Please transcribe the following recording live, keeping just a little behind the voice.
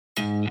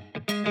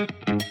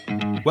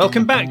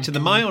Welcome back to the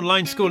My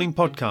Online Schooling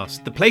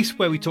podcast, the place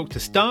where we talk to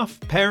staff,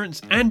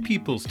 parents and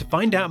pupils to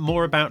find out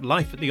more about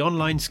life at the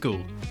online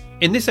school.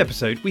 In this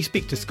episode, we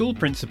speak to school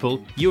principal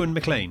Euan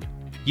MacLean.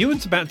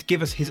 Euan's about to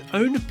give us his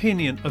own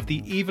opinion of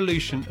the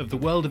evolution of the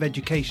world of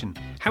education,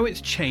 how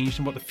it's changed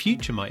and what the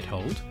future might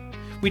hold.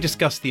 We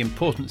discuss the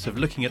importance of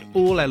looking at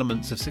all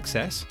elements of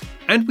success,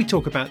 and we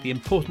talk about the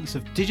importance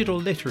of digital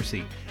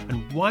literacy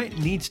and why it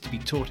needs to be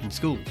taught in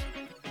schools.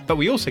 But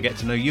we also get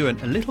to know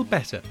Euan a little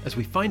better as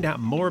we find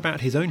out more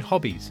about his own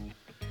hobbies.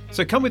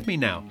 So come with me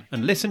now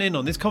and listen in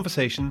on this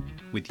conversation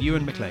with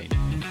Euan MacLean.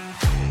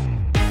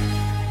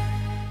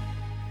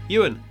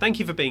 Euan, thank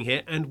you for being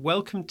here and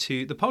welcome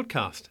to the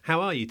podcast.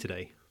 How are you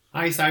today?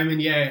 Hi Simon,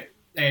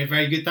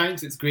 very good,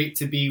 thanks. It's great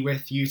to be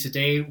with you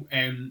today.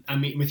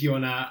 I'm meeting with you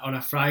on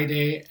a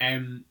Friday.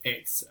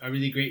 It's a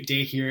really great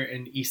day here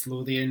in East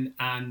Lothian,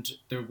 and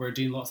we're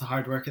doing lots of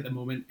hard work at the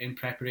moment in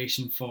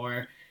preparation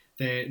for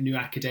the new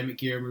academic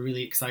year. We're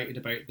really excited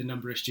about the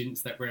number of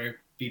students that we'll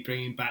be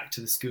bringing back to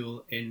the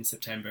school in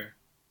September.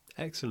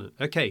 Excellent.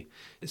 Okay,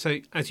 so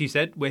as you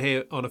said, we're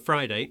here on a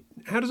Friday.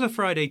 How does a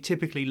Friday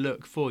typically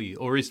look for you,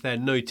 or is there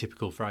no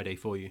typical Friday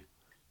for you?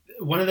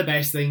 One of the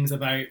best things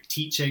about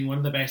teaching, one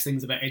of the best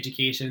things about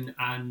education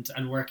and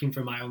working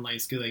for My Online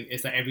Schooling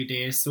is that every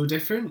day is so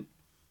different.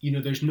 You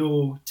know, there's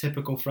no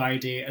typical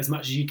Friday. As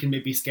much as you can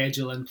maybe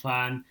schedule and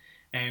plan,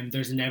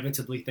 there's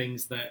inevitably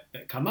things that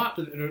come up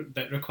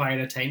that require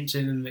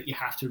attention and that you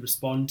have to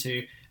respond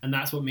to. And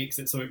that's what makes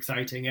it so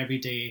exciting. Every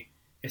day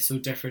is so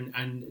different,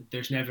 and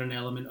there's never an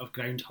element of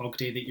Groundhog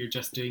Day that you're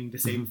just doing the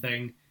same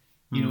thing,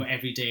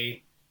 every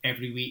day,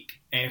 every week.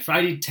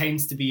 Friday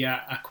tends to be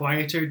a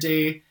quieter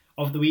day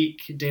of the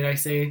week, dare I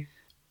say.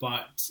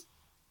 But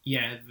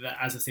yeah,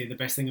 as I say, the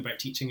best thing about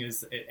teaching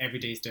is every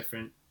day is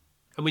different.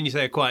 And when you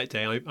say a quiet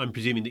day, I'm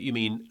presuming that you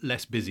mean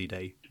less busy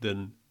day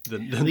than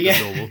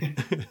normal.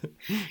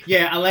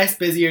 Yeah, a less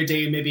busier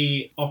day,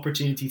 maybe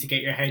opportunity to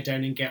get your head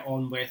down and get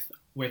on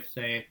with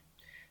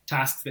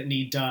tasks that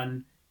need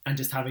done, and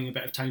just having a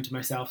bit of time to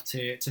myself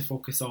to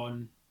focus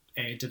on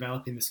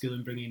developing the school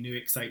and bringing new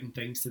exciting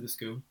things to the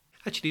school.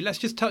 Actually, let's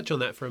just touch on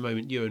that for a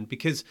moment, Euan,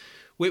 because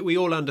we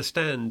all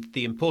understand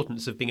the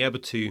importance of being able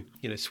to,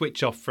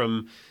 switch off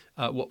from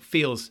what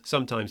feels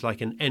sometimes like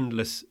an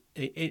endless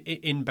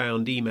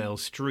inbound email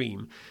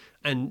stream,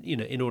 and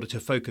in order to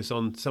focus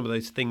on some of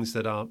those things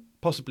that are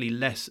possibly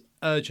less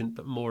urgent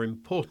but more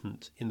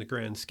important in the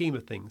grand scheme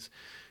of things.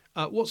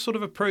 What sort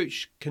of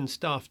approach can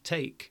staff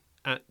take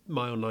at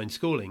My Online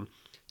Schooling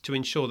to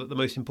ensure that the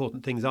most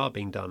important things are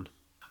being done?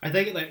 I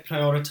think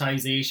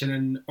prioritisation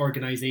and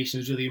organisation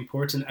is really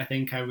important. I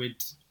think I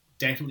would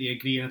definitely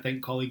agree, and I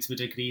think colleagues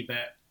would agree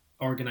that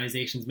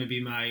organisation is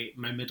maybe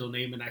my middle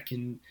name, and I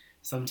can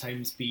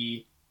sometimes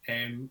be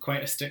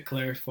quite a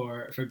stickler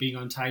for being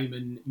on time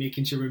and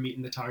making sure we're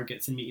meeting the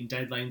targets and meeting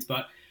deadlines.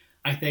 But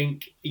I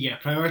think,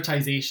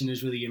 prioritisation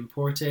is really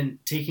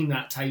important. Taking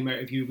that time out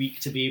of your week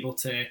to be able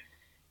to,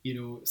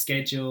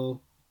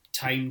 schedule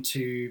time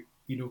to,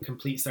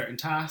 complete certain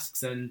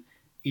tasks, and,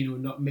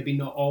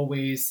 not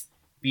always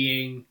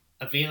being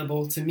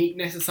available to meet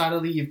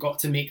necessarily. You've got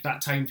to make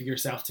that time for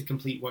yourself to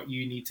complete what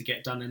you need to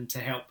get done and to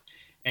help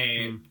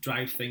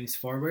drive things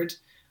forward.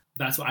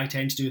 That's what I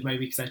tend to do with my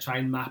weeks. I try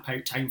and map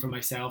out time for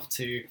myself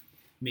to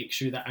make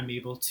sure that I'm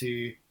able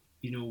to,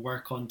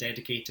 work on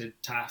dedicated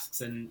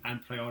tasks and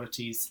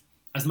priorities,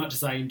 as much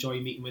as I enjoy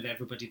meeting with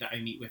everybody that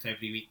I meet with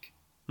every week.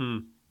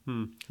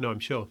 No, I'm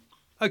sure.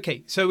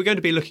 Okay, so we're going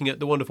to be looking at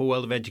the wonderful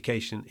world of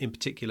education, in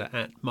particular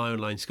at My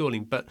Online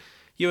Schooling. But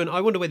Euan,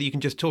 I wonder whether you can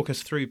just talk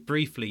us through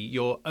briefly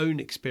your own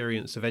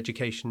experience of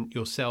education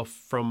yourself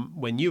from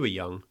when you were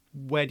young.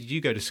 Where did you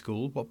go to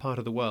school? What part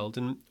of the world?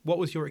 And what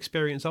was your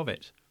experience of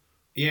it?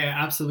 Yeah,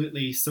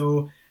 absolutely.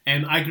 So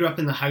I grew up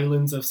in the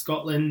Highlands of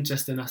Scotland,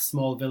 just in a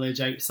small village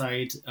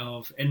outside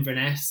of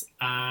Inverness,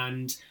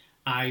 and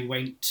I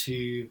went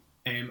to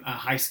a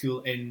high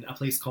school in a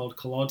place called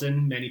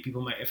Culloden. Many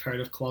people might have heard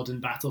of Culloden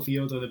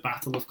Battlefield or the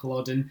Battle of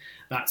Culloden.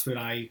 That's where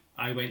I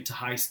went to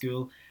high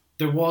school.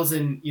 There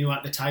wasn't,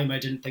 at the time, I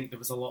didn't think there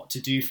was a lot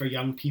to do for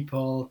young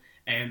people.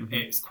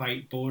 It was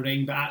quite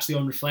boring, but actually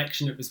on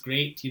reflection, it was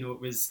great.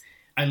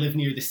 I live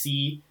near the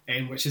sea,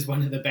 which is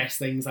one of the best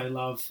things I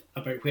love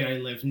about where I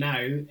live now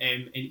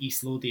in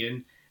East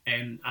Lothian.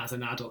 As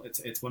an adult,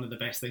 it's one of the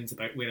best things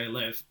about where I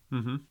live.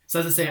 Mm-hmm. So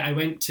as I say, I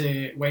went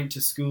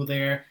to school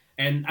there,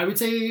 and I would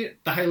say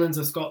the Highlands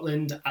of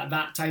Scotland at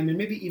that time, and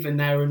maybe even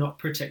now, are not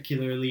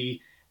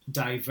particularly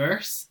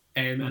diverse.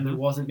 And there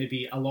wasn't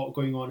maybe a lot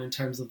going on in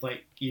terms of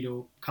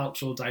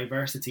cultural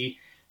diversity.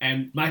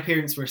 My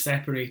parents were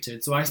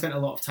separated, so I spent a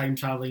lot of time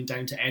travelling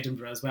down to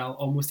Edinburgh as well.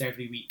 Almost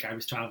every week I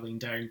was travelling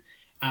down,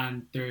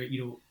 and there,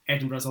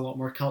 Edinburgh's a lot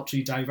more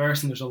culturally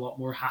diverse and there's a lot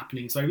more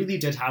happening. So I really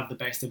did have the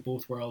best of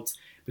both worlds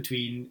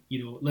between,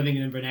 living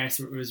in Inverness,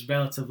 where it was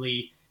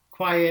relatively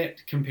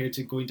quiet compared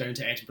to going down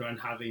to Edinburgh and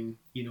having,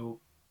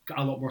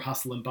 a lot more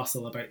hustle and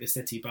bustle about the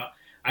city. But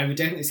I would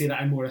definitely say that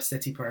I'm more a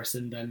city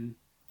person than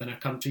a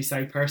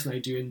countryside person. I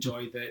do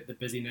enjoy the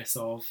busyness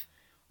of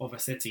a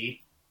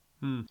city.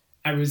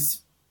 I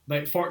was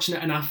like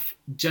fortunate enough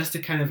just to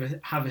kind of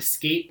have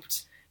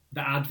escaped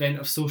the advent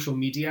of social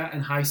media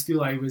in high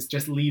school. I was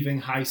just leaving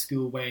high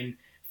school when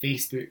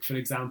Facebook, for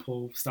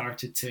example,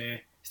 started to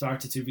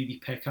really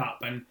pick up,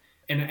 and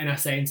in a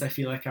sense, I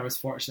feel like I was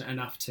fortunate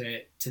enough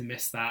to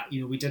miss that.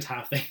 You know, we did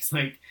have things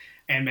like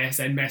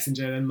MSN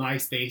Messenger and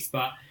MySpace,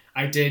 but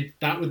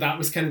that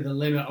was kind of the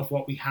limit of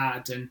what we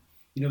had. And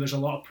you know, there's a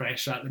lot of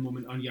pressure at the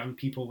moment on young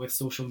people with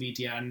social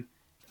media, and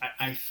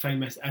I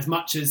find as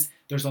much as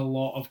there's a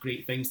lot of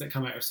great things that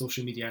come out of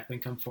social media, I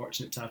think I'm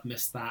fortunate to have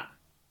missed that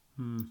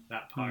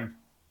part.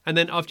 And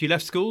then after you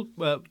left school,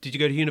 did you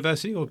go to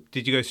university or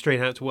did you go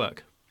straight out to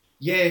work?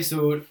 Yeah,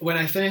 so when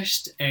I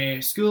finished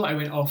school, I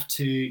went off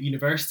to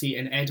university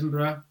in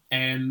Edinburgh.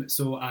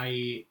 So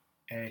I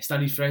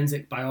studied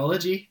forensic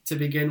biology to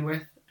begin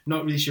with.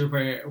 Not really sure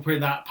where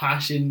that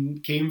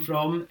passion came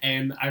from.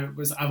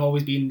 I've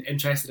always been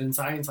interested in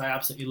science. I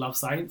absolutely love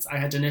science. I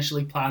had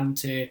initially planned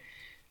to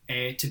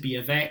be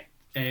a vet.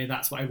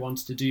 That's what I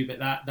wanted to do, but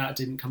that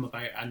didn't come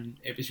about, and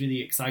it was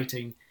really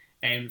exciting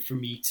for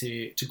me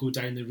to go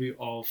down the route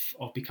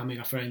of becoming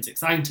a forensic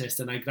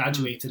scientist. And I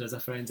graduated as a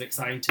forensic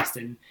scientist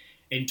in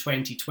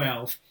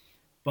 2012.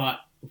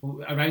 But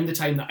around the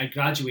time that I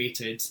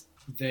graduated,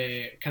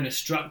 the kind of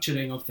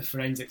structuring of the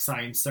forensic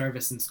science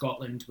service in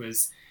Scotland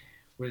was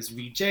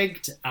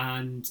rejigged,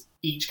 and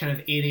each kind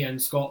of area in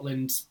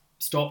Scotland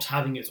stopped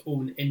having its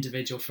own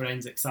individual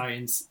forensic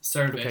science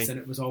service, and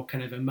it was all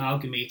kind of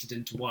amalgamated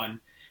into one.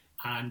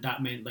 And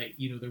that meant, like,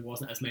 you know, there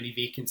wasn't as many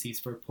vacancies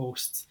for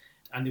posts,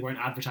 and they weren't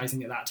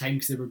advertising at that time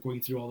because they were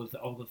going through all of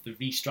the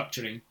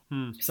restructuring.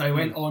 So I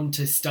went on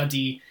to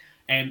study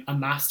a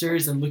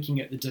master's in looking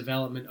at the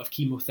development of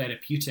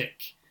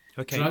chemotherapeutic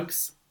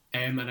drugs,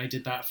 and I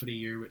did that for a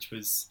year, which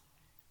was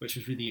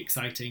really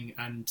exciting.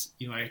 And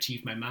you know, I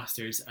achieved my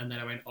master's, and then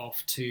I went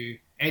off to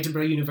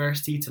Edinburgh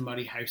University, to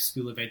Murray House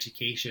School of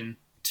Education,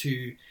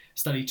 to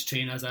study to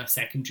train as a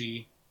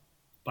secondary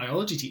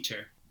biology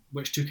teacher,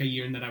 which took a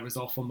year, and then I was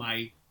off on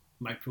my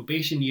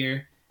probation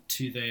year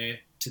to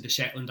the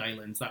Shetland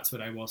Islands. That's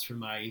where I was for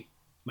my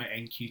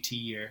NQT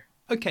year.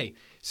 Okay,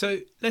 so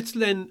let's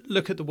then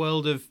look at the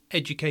world of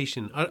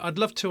education. I'd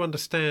love to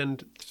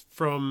understand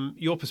from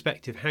your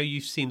perspective how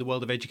you've seen the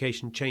world of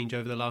education change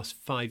over the last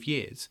 5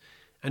 years,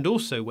 and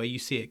also where you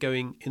see it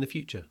going in the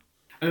future.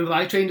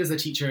 I trained as a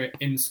teacher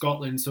in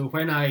Scotland, so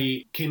when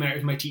I came out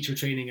of my teacher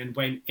training and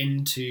went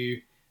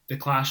into the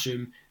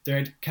classroom, there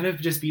had kind of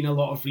just been a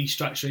lot of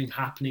restructuring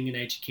happening in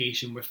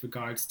education with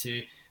regards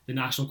to the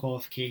national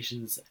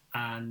qualifications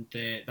and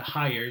the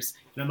hires.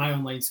 And at my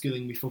online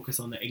schooling, we focus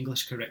on the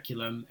English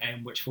curriculum,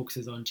 which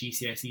focuses on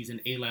GCSEs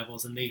and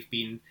A-levels, and they've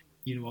been,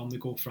 you know, on the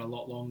go for a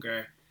lot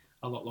longer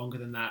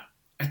than that.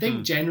 I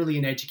think generally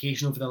in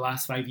education over the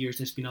last 5 years,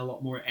 there's been a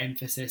lot more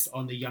emphasis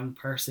on the young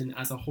person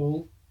as a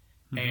whole.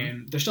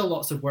 There's still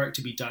lots of work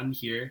to be done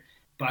here,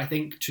 but I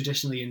think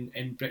traditionally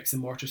in bricks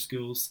and mortar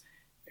schools,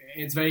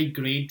 it's very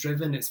grade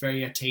driven, it's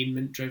very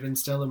attainment driven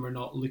still, and we're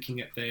not looking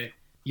at the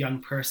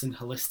young person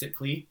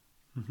holistically.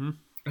 And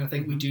I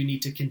think we do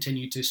need to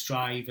continue to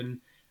strive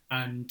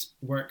and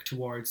work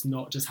towards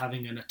not just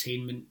having an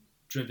attainment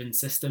driven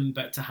system,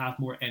 but to have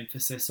more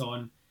emphasis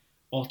on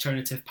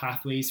alternative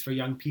pathways for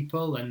young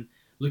people and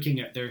looking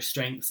at their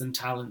strengths and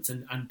talents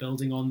and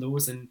building on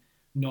those, and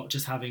not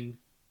just having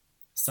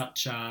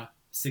such a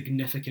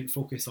significant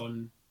focus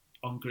on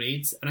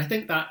grades. And I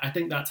think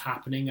that's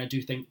happening. I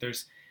do think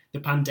the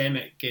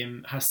pandemic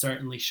has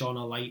certainly shone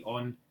a light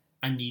on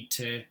a need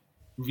to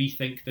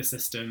rethink the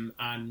system,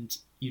 and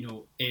you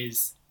know,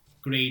 is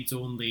grades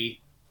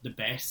only the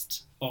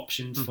best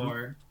option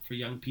for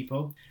young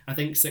people? I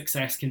think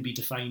success can be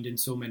defined in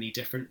so many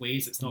different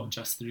ways. It's not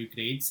just through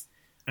grades.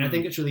 And I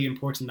think it's really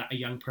important that a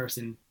young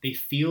person, they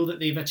feel that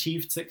they've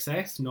achieved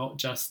success, not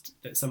just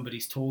that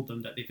somebody's told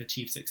them that they've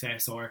achieved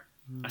success or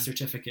a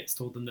certificate's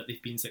told them that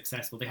they've been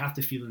successful. They have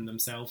to feel in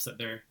themselves that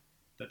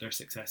they're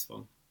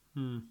successful.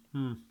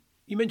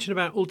 You mentioned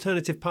about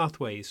alternative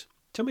pathways.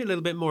 Tell me a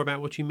little bit more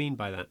about what you mean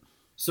by that.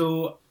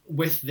 So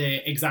with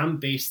the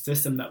exam-based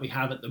system that we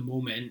have at the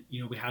moment,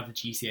 you know, we have the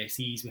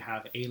GCSEs, we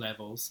have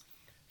A-levels,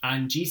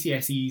 and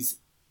GCSEs,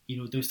 you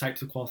know, those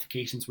types of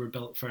qualifications were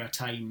built for a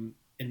time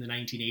in the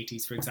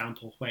 1980s, for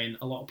example, when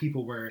a lot of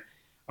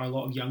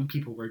young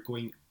people were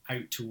going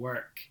out to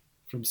work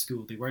from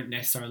school. They weren't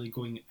necessarily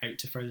going out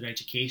to further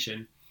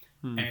education.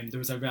 There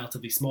was a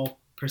relatively small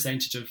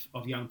percentage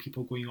of young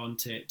people going on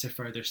to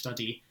further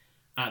study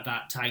at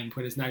that time,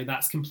 whereas now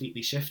that's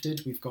completely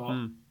shifted. We've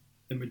got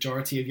the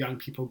majority of young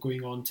people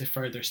going on to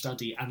further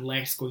study and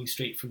less going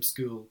straight from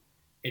school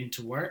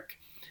into work.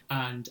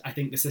 And I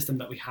think the system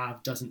that we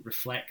have doesn't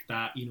reflect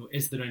that. You know,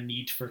 is there a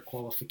need for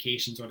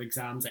qualifications or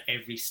exams at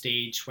every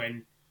stage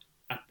when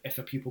if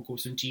a pupil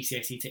goes from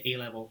GCSE to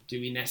A-level? Do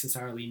we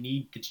necessarily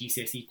need the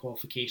GCSE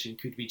qualification?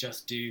 Could we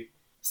just do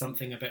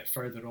something a bit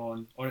further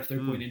on? Or if they're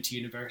going into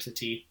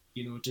university,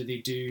 you know, do they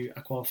do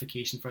a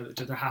qualification further?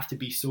 Do there have to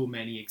be so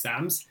many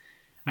exams?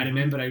 I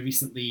remember I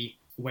recently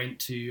went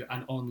to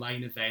an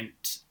online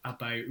event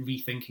about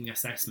rethinking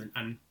assessment,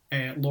 and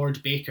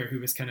Lord Baker, who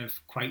was kind of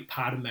quite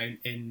paramount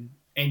in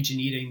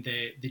engineering,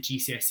 the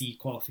GCSE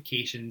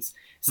qualifications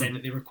said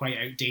that they were quite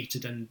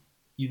outdated and,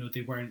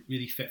 they weren't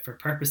really fit for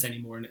purpose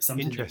anymore. And it's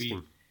something that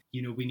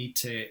we need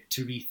to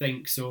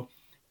rethink. So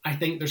I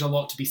think there's a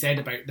lot to be said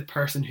about the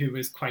person who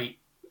was quite,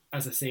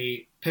 as I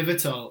say,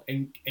 pivotal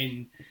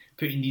in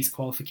putting these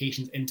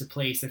qualifications into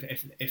place.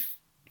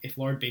 If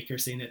Lord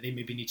Baker's saying that they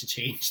maybe need to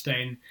change,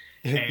 then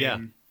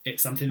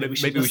it's something that we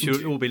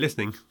should all be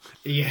listening.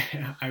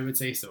 Yeah, I would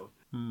say so.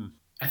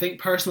 I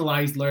think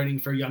personalised learning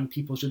for young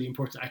people is really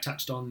important. I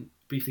touched on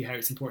briefly how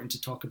it's important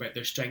to talk about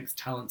their strengths,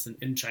 talents and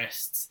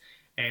interests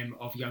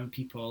of young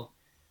people.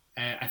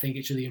 I think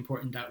it's really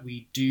important that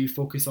we do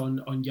focus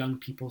on young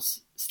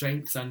people's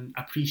strengths and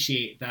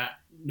appreciate that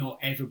not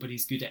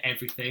everybody's good at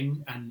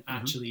everything, and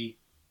actually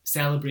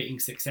celebrating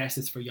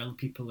successes for young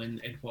people in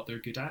what they're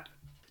good at.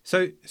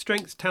 So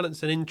strengths,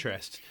 talents and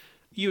interests.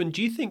 Euan,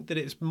 do you think that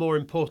it's more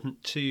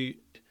important to,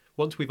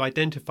 once we've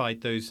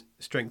identified those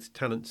strengths,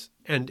 talents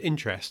and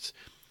interests,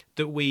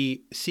 that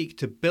we seek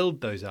to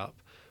build those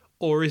up?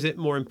 Or is it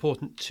more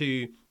important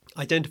to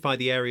identify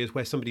the areas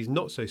where somebody's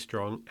not so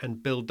strong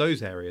and build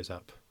those areas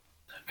up?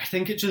 I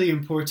think it's really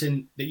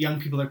important that young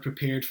people are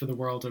prepared for the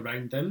world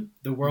around them.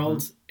 The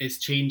world is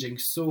changing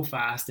so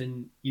fast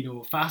and,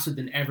 faster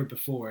than ever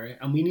before.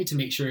 And we need to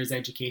make sure as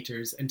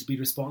educators and to be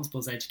responsible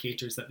as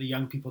educators that the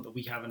young people that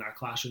we have in our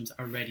classrooms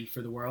are ready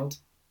for the world.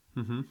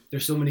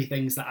 There's so many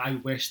things that I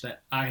wish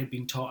that I had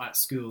been taught at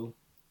school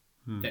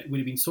that would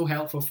have been so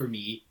helpful for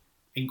me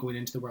in going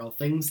into the world.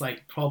 Things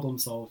like problem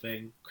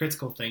solving,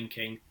 critical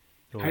thinking,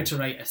 how to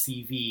write a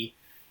CV.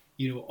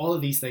 All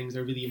of these things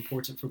are really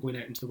important for going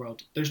out into the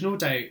world. There's no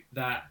doubt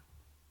that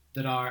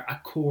there are a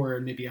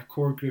core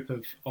group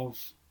of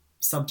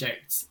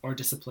subjects or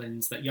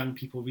disciplines that young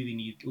people really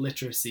need.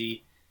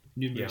 Literacy,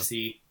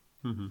 numeracy,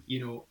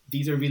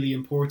 these are really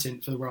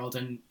important for the world.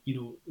 And,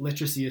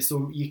 literacy is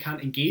so, you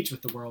can't engage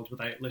with the world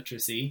without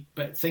literacy.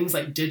 But things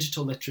like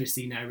digital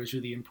literacy now is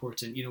really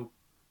important.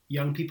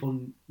 Young people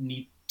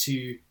need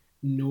to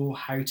know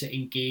how to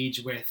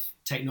engage with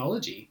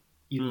technology.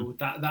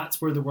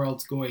 That's where the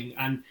world's going.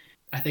 And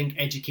I think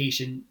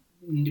education,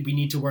 we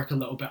need to work a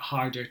little bit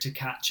harder to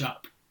catch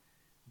up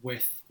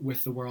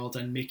with the world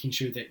and making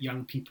sure that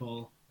young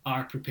people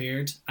are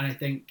prepared. And I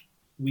think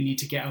we need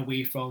to get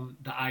away from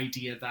the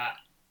idea that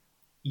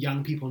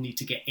young people need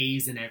to get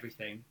A's in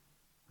everything.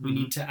 We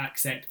need to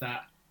accept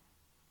that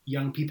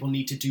young people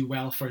need to do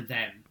well for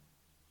them,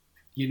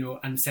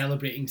 and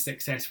celebrating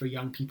success for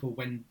young people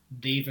when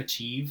they've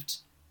achieved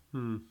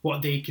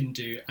what they can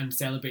do and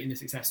celebrating the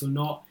success. So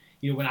not,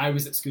 when I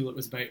was at school, it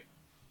was about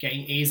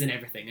getting A's in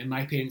everything, and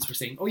my parents were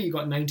saying, "Oh, you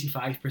got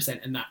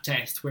 95% in that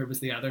test. Where was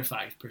the other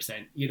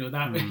 5%?"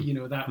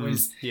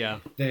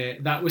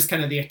 That was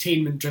kind of the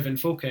attainment-driven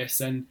focus.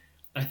 And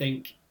I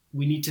think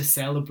we need to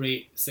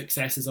celebrate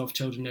successes of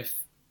children.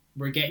 If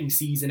we're getting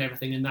C's in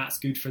everything, and that's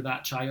good for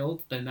that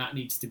child, then that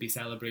needs to be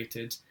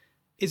celebrated.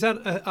 Is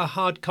that a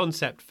hard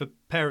concept for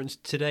parents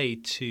today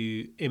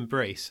to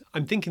embrace?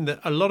 I'm thinking that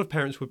a lot of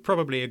parents would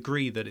probably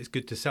agree that it's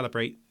good to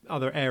celebrate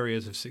other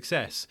areas of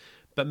success,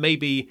 but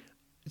maybe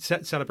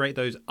celebrate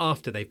those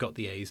after they've got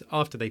the A's,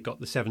 after they've got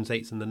the 7s,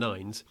 8s and the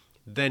 9s,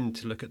 then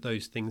to look at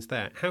those things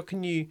there. How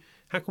can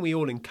we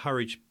all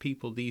encourage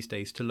people these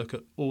days to look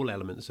at all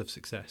elements of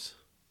success?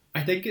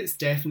 I think it's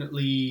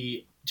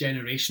definitely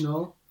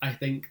generational. I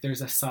think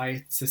there's a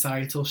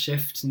societal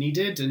shift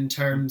needed in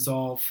terms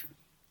of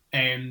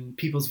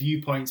people's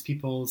viewpoints,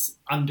 people's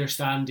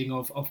understanding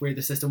of where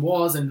the system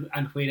was and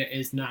where it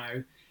is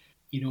now.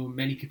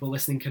 Many people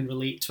listening can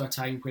relate to a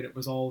time where it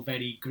was all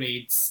very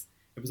grades.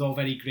 It was all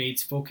very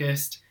grades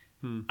focused.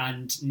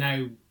 And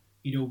now,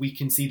 we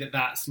can see that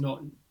that's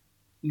not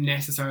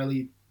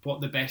necessarily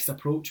what the best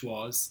approach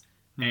was.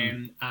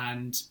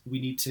 And we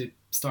need to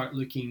start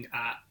looking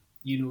at,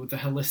 the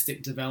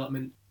holistic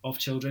development of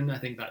children. I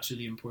think that's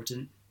really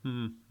important.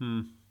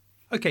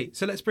 Okay,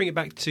 so let's bring it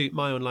back to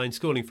My Online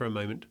Schooling for a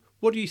moment.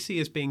 What do you see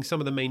as being some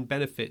of the main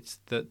benefits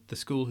that the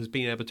school has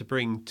been able to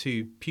bring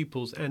to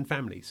pupils and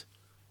families?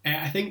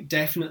 I think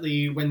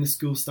definitely when the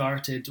school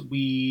started,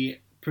 we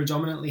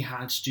predominantly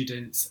had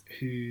students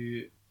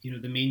who,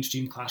 the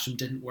mainstream classroom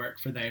didn't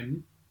work for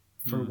them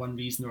for one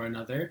reason or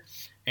another.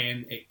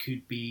 It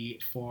could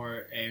be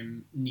for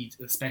needs,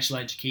 special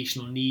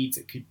educational needs.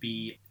 It could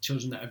be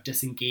children that have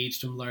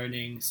disengaged from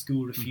learning,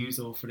 school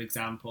refusal, for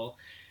example.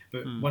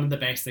 But one of the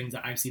best things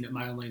that I've seen at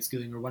My Online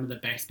Schooling, or one of the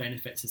best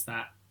benefits, is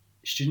that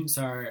students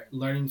are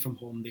learning from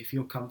home. They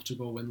feel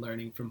comfortable when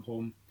learning from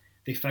home.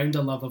 They found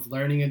a love of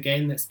learning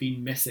again that's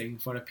been missing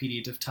for a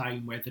period of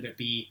time, whether it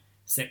be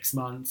 6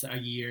 months, a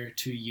year,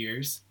 2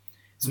 years.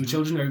 So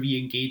children are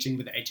re-engaging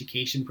with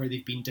education where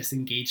they've been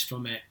disengaged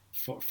from it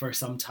for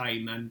some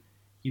time. And,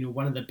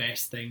 one of the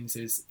best things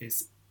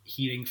is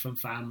hearing from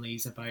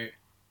families about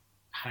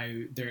how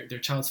their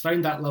child's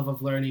found that love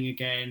of learning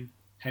again,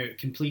 how it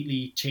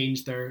completely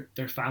changed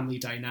their family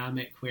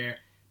dynamic, where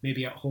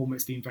maybe at home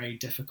it's been very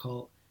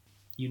difficult,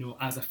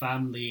 as a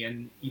family,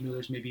 and,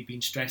 there's maybe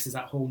been stresses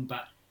at home,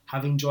 but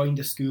having joined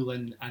a school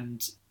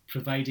and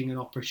providing an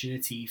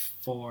opportunity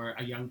for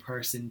a young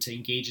person to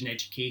engage in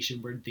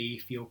education where they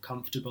feel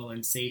comfortable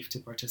and safe to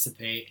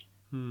participate,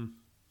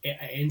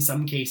 in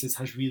some cases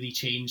has really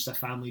changed a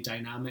family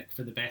dynamic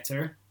for the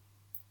better.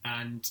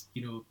 And,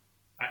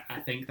 I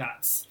think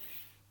that's,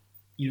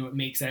 it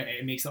makes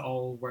it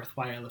all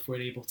worthwhile if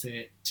we're able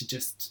to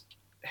just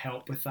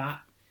help with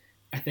that.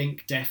 I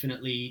think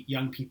definitely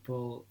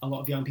a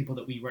lot of young people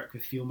that we work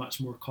with feel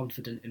much more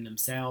confident in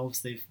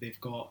themselves.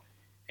 They've got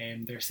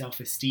their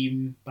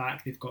self-esteem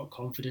back. They've got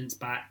confidence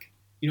back.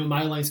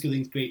 My online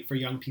schooling is great for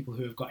young people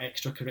who have got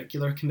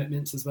extracurricular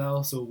commitments as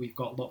well. So we've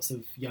got lots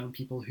of young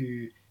people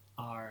who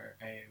are,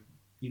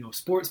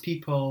 sports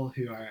people,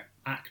 who are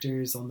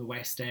actors on the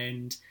West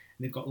End.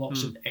 And they've got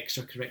lots of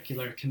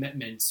extracurricular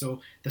commitments.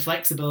 So the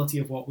flexibility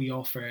of what we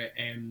offer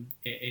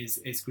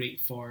is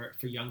great for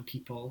young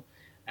people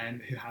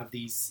who have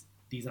these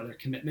other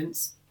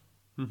commitments.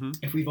 Mm-hmm.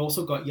 If we've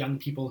also got young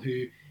people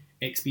who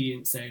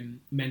experience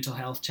mental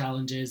health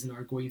challenges and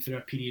are going through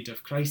a period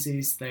of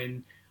crisis,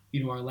 then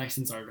our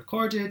lessons are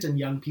recorded and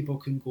young people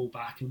can go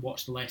back and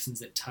watch the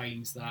lessons at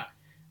times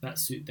that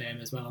suit them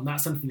as well. And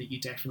that's something that you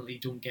definitely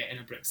don't get in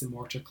a bricks and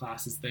mortar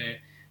class, is the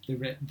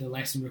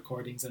lesson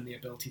recordings and the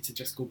ability to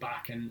just go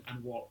back and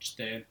watch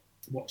the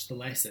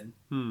lesson.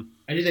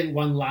 I do think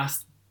one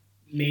last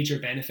major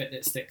benefit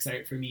that sticks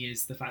out for me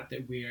is the fact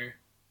that we're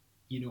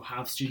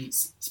have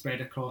students spread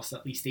across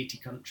at least 80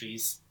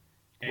 countries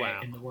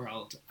in the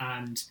world,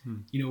 and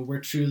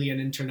we're truly an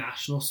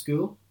international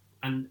school.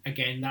 And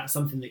again, that's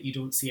something that you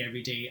don't see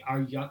every day.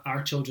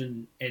 Our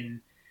children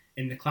in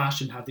the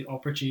classroom have the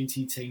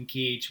opportunity to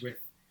engage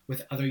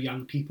with other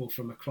young people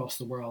from across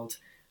the world,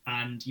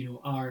 and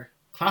our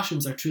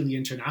classrooms are truly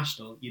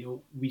international.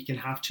 We can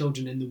have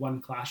children in the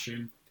one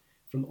classroom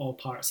from all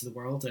parts of the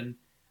world, and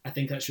I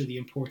think that's really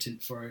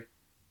important for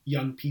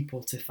young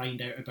people to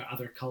find out about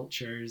other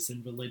cultures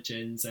and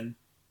religions, and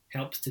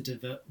helps to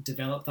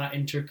develop that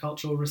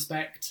intercultural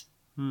respect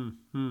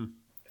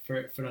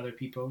for other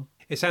people.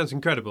 It sounds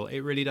incredible.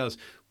 It really does.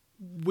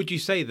 Would you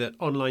say that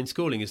online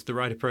schooling is the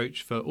right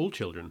approach for all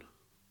children?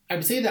 I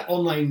would say that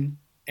online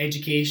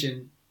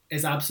education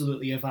is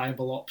absolutely a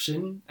viable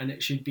option, and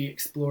it should be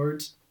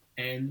explored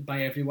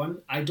by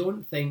everyone. I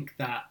don't think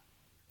that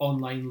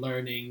online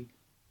learning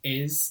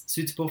is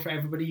suitable for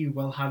everybody. You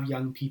will have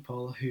young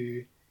people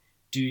who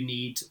do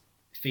need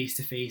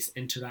face-to-face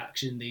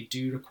interaction. They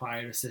do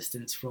require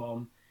assistance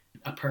from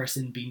a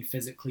person being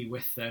physically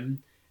with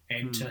them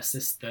to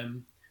assist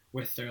them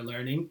with their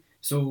learning.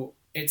 So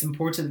it's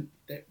important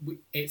that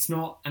it's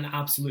not an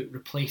absolute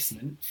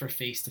replacement for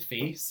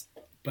face-to-face,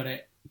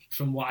 but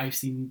from what I've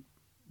seen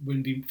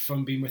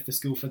from being with the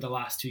school for the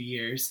last 2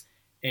 years,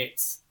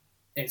 it's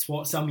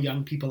what some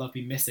young people have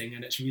been missing,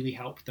 and it's really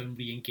helped them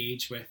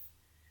re-engage with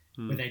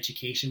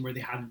education where they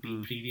hadn't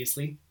been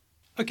previously.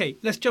 Okay,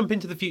 let's jump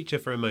into the future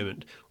for a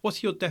moment.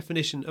 What's your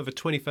definition of a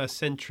 21st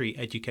century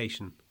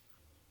education?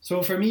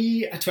 So for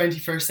me, a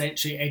 21st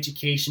century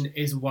education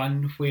is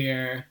one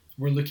where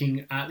we're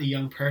looking at the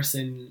young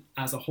person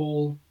as a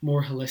whole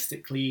more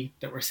holistically,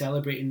 that we're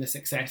celebrating the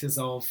successes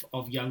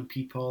of young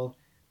people,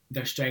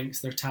 their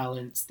strengths, their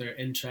talents, their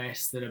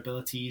interests, their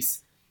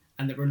abilities,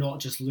 and that we're not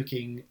just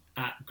looking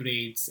at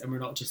grades and we're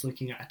not just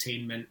looking at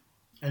attainment,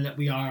 and that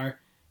we are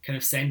kind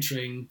of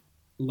centering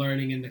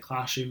learning in the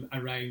classroom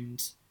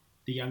around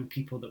the young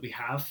people that we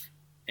have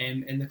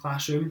in the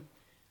classroom.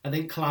 I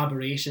think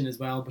collaboration as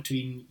well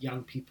between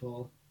young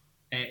people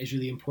is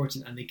really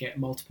important, and they get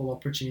multiple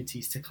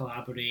opportunities to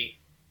collaborate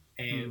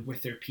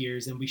with their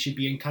peers, and we should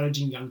be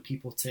encouraging young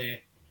people to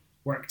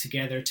work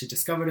together to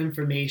discover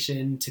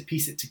information, to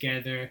piece it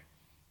together,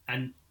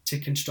 and to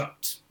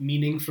construct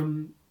meaning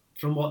from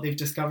what they've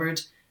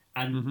discovered,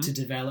 and to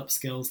develop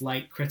skills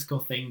like critical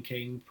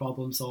thinking,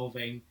 problem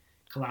solving,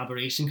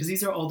 collaboration, because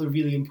these are all the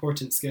really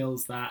important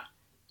skills that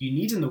you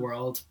need in the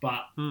world,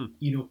 but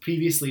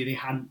previously they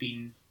hadn't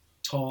been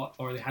taught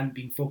or they hadn't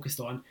been focused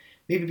on,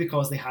 maybe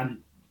because it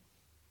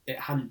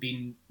hadn't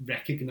been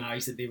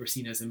recognized that they were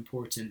seen as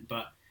important.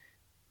 But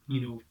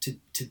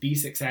to be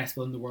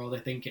successful in the world, I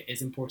think it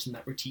is important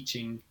that we're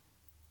teaching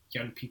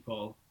young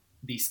people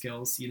these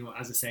skills.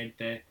 As I said,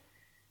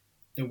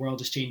 the world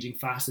is changing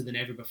faster than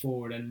ever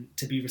before, and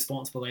to be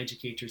responsible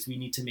educators, we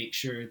need to make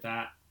sure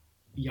that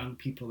young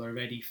people are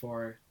ready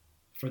for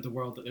the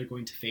world that they're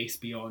going to face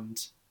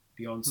beyond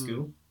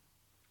school.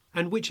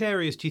 And which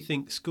areas do you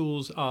think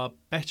schools are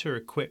better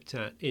equipped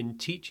at in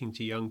teaching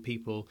to young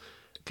people,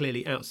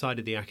 clearly outside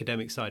of the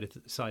academic side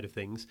of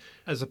things,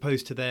 as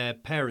opposed to their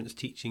parents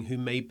teaching, who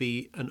may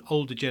be an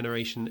older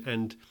generation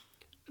and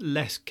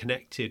less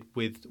connected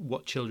with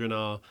what children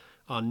are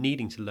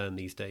needing to learn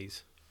these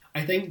days?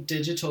 I think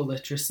digital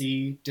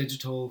literacy,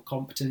 digital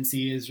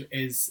competency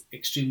is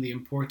extremely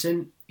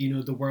important.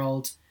 The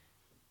world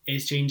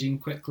is changing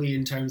quickly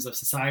in terms of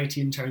society,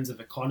 in terms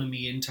of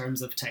economy, in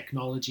terms of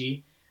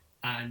technology.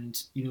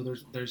 And,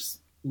 there's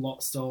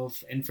lots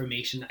of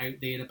information out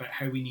there about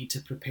how we need to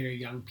prepare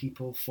young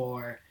people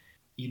for,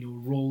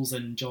 roles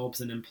and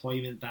jobs and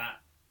employment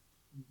that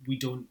we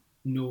don't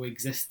know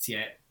exists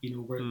yet.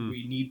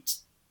 We need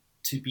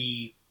to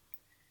be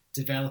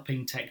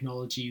developing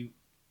technology,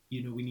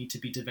 we need to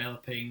be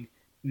developing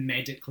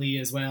medically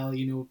as well,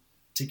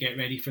 to get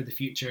ready for the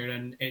future.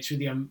 And it's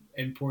really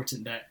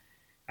important that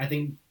I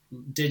think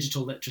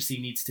digital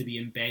literacy needs to be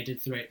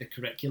embedded throughout the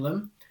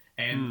curriculum.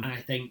 And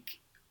I think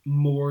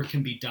more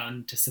can be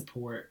done to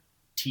support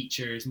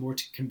teachers,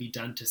 can be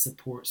done to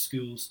support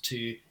schools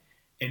to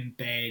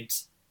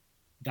embed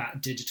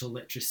that digital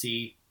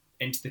literacy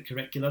into the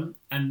curriculum.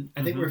 And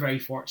I think we're very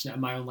fortunate at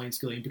My Online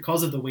Schooling,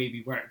 because of the way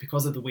we work,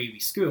 because of the way we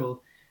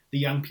school, the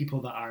young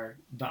people that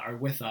are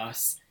with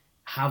us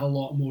have a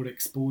lot more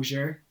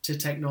exposure to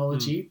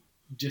technology,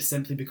 just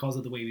simply because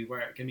of the way we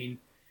work. I mean,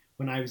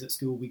 when I was at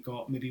school, we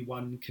got maybe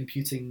one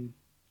computing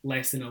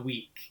lesson a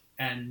week,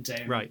 and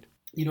right.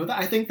 That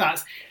I think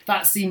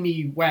that's seen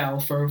me well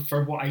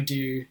for what I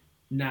do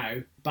now.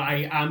 But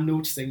I am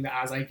noticing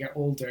that as I get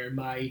older,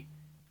 my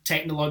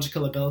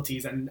technological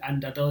abilities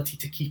and ability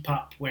to keep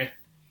up with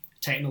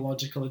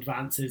technological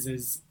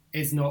advances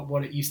is not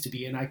what it used to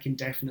be. And I can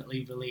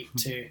definitely relate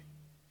to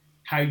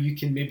how you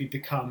can maybe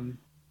become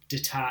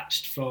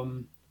detached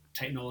from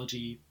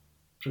technology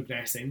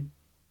progressing.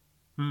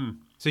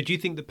 So do you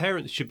think the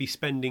parents should be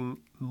spending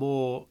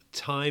more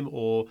time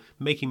or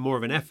making more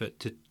of an effort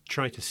to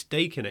try to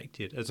stay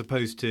connected, as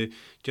opposed to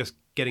just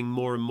getting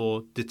more and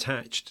more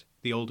detached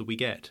the older we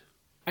get?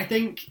 I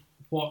think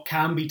what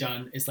can be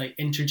done is like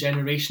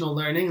intergenerational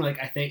learning.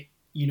 Like, I think,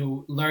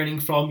 learning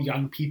from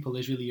young people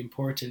is really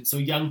important. So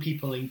young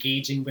people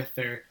engaging with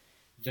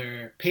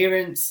their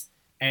parents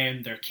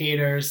and their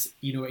carers,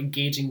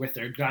 engaging with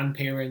their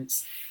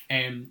grandparents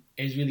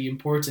is really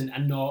important,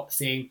 and not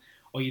saying,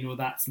 oh,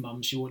 that's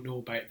mum, she won't know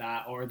about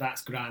that, or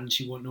that's gran,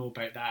 she won't know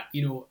about that.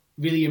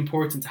 Really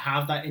important to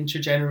have that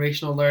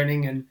intergenerational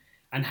learning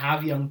and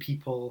have young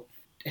people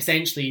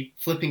essentially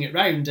flipping it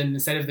round, and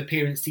instead of the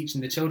parents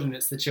teaching the children,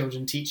 it's the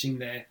children teaching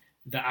the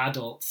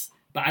adults.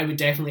 But I would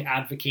definitely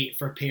advocate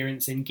for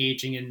parents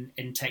engaging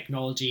in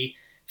technology,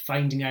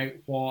 finding out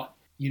what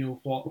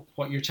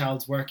your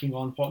child's working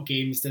on, what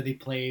games do they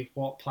play,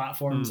 what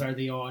platforms are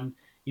they on,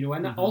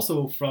 and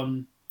also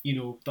from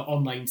the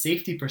online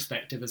safety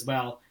perspective as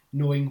well,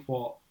 knowing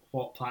what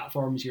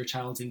platforms your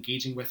child's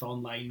engaging with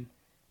online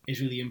is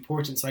really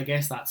important. So I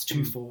guess that's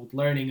twofold: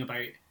 learning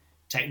about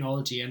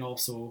technology and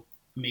also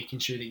making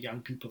sure that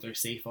young people are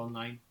safe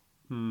online.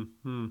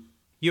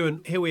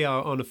 Euan, here we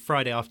are on a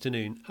Friday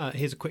afternoon.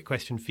 Here's a quick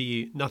question for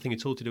you. Nothing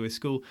at all to do with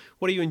school.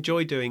 What do you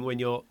enjoy doing when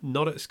you're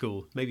not at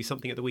school? Maybe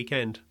something at the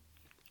weekend?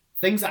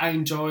 Things that I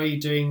enjoy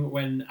doing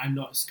when I'm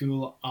not at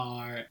school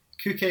are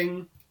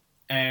cooking.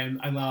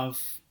 I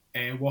love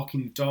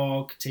walking the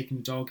dog, taking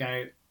the dog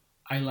out.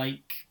 I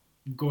like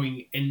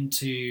going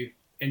into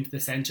the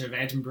centre of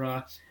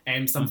Edinburgh,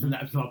 something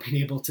that I've not been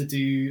able to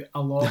do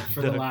a lot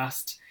for the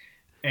last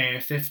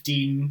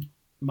 15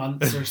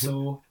 months or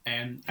so.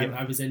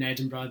 I was in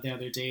Edinburgh the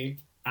other day,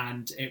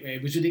 and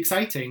it was really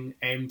exciting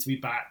to be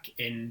back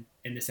in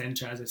the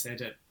centre. As I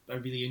said, I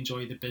really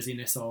enjoy the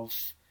busyness of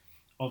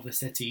the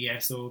city. Yeah,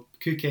 so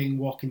cooking,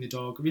 walking the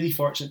dog. Really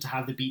fortunate to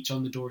have the beach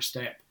on the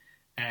doorstep,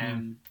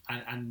 and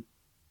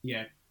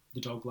yeah,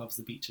 the dog loves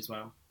the beach as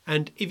well.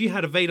 And if you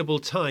had available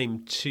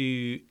time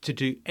to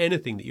do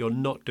anything that you're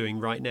not doing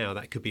right now,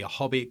 that could be a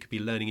hobby, it could be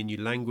learning a new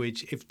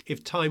language.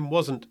 If time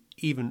wasn't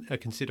even a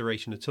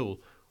consideration at all,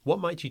 what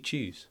might you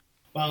choose?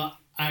 Well,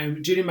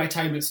 during my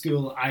time at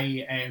school,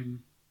 I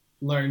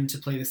learned to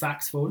play the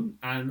saxophone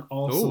and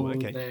also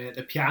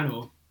the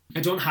piano.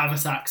 I don't have a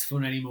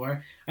saxophone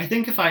anymore. I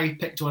think if I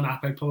picked one up,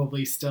 I'd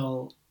probably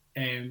still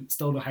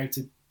know how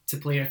to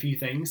play a few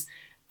things.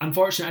 I'm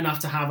fortunate enough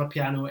to have a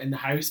piano in the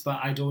house, but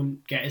I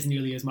don't get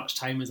nearly as much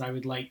time as I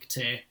would like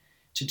to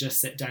just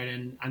sit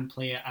down and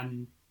play it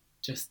and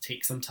just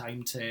take some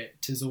time to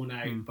zone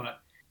out.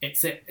 But it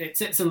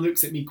sits and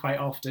looks at me quite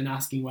often,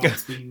 asking why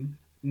it's been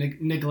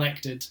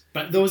neglected.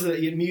 But those are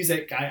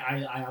music.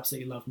 I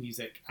absolutely love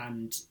music,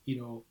 and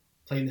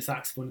playing the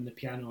saxophone and the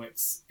piano,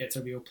 it's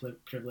a real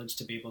privilege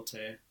to be able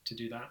to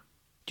do that.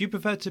 Do you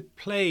prefer to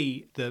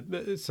play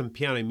some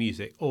piano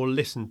music or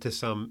listen to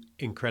some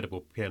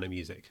incredible piano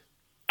music?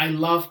 I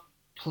love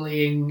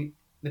playing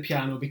the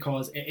piano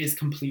because it is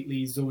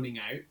completely zoning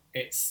out.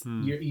 It's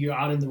you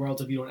are in the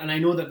world of your own, and I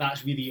know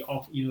that's really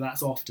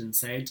that's often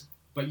said,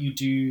 but you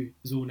do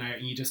zone out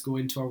and you just go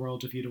into a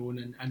world of your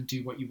own and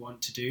do what you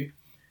want to do.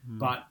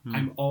 But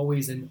I'm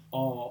always in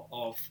awe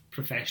of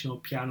professional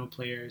piano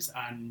players,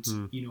 and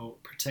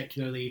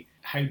particularly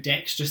how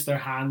dexterous their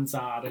hands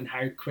are and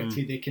how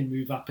quickly they can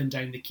move up and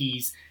down the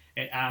keys.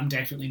 I'm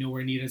definitely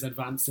nowhere near as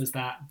advanced as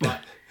that,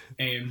 but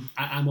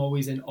I'm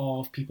always in awe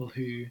of people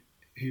who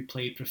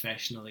play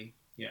professionally.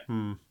 Yeah.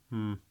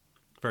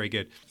 Very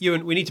good.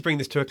 Euan, we need to bring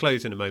this to a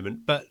close in a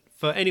moment, but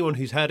for anyone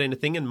who's heard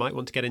anything and might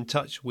want to get in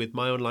touch with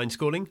My Online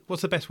Schooling,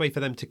 what's the best way for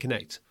them to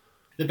connect?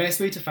 The best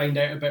way to find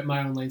out about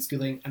My Online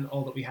Schooling and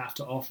all that we have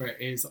to offer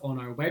is on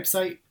our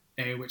website,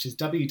 which is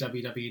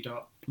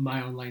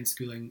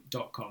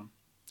www.myonlineschooling.com.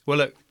 Well,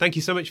 look, thank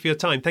you so much for your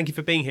time. Thank you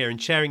for being here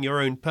and sharing your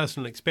own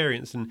personal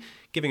experience and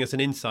giving us an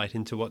insight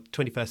into what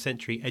 21st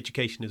century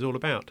education is all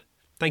about.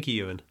 Thank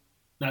you, Euan.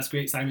 That's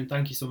great, Simon.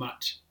 Thank you so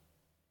much.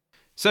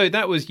 So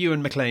that was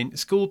Euan MacLean,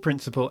 school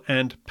principal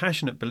and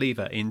passionate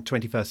believer in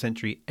 21st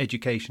century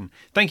education.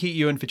 Thank you,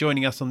 Euan, for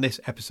joining us on this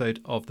episode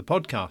of the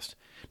podcast.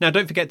 Now,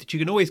 don't forget that you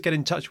can always get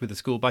in touch with the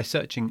school by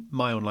searching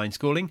My Online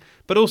Schooling.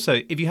 But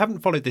also, if you haven't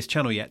followed this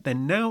channel yet,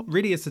 then now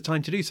really is the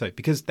time to do so,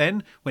 because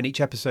then when each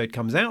episode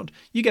comes out,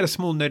 you get a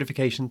small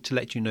notification to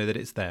let you know that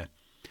it's there.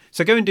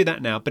 So go and do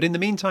that now. But in the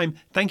meantime,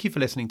 thank you for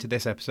listening to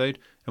this episode,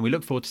 and we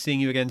look forward to seeing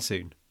you again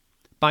soon.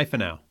 Bye for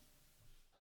now.